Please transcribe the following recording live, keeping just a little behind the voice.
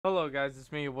Hello guys,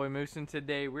 it's me, your boy Moose, and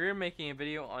today we're making a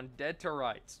video on Dead to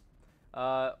Rights.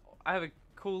 I have a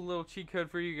cool little cheat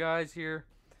code for you guys here.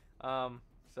 So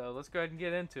let's go ahead and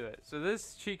get into it. So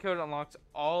this cheat code unlocks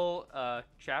all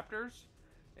chapters,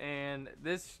 and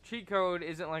this cheat code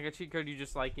isn't like a cheat code you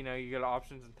just you go to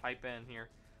options and type in here.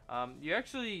 You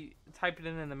actually type it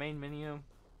in the main menu.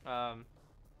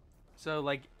 So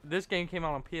like this game came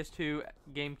out on PS2,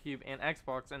 GameCube, and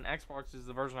Xbox, and Xbox is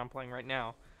the version I'm playing right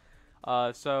now.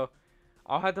 So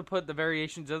I'll have to put the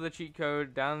variations of the cheat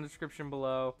code down in the description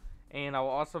below, and I will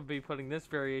also be putting this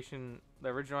variation, the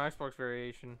original Xbox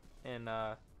variation, in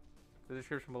the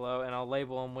description below, and I'll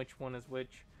label them which one is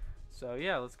which. So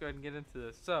yeah, let's go ahead and get into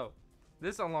this. So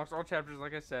this unlocks all chapters,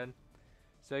 like I said.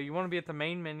 So you want to be at the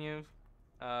main menu.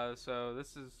 So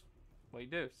this is what you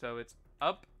do. So it's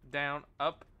up, down,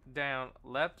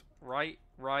 left, right,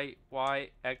 Y,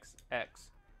 X, X.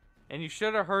 And you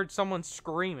should have heard someone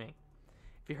screaming.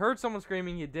 If you heard someone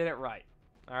screaming, you did it right.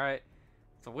 Alright?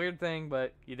 It's a weird thing,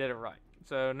 but you did it right.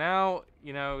 So now,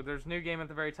 there's new game at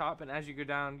the very top, and as you go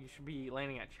down, you should be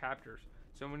landing at chapters.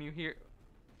 So when you hear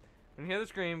the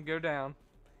scream, go down,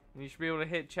 and you should be able to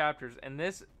hit chapters. And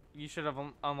this, you should have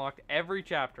unlocked every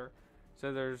chapter.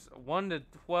 So there's 1 to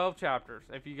 12 chapters.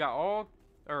 If you got all,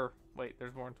 or wait,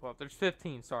 there's more than 12. There's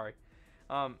 15, sorry.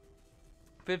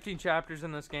 15 chapters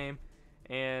in this game.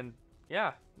 And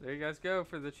yeah, there you guys go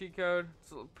for the cheat code.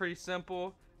 It's pretty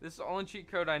simple. This is the only cheat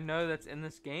code I know that's in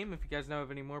this game. If you guys know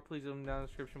of any more, please leave them down in the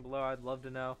description below. I'd love to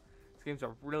know. This game's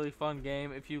a really fun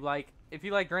game. If you like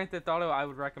Grand Theft Auto, I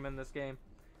would recommend this game.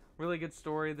 Really good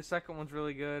story. The second one's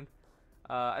really good.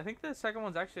 I think the second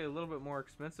one's actually a little bit more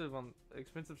expensive on the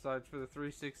expensive side for the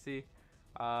 360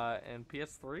 and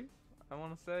PS3. I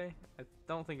want to say. I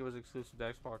don't think it was exclusive to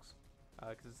Xbox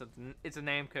because it's a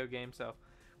Namco game. So.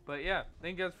 But yeah,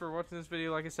 thank you guys for watching this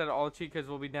video. Like I said, all the cheat codes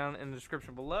will be down in the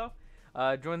description below.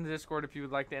 Join the Discord if you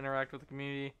would like to interact with the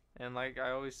community. And like I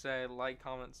always say, like,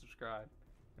 comment, subscribe.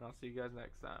 And I'll see you guys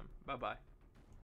next time. Bye-bye.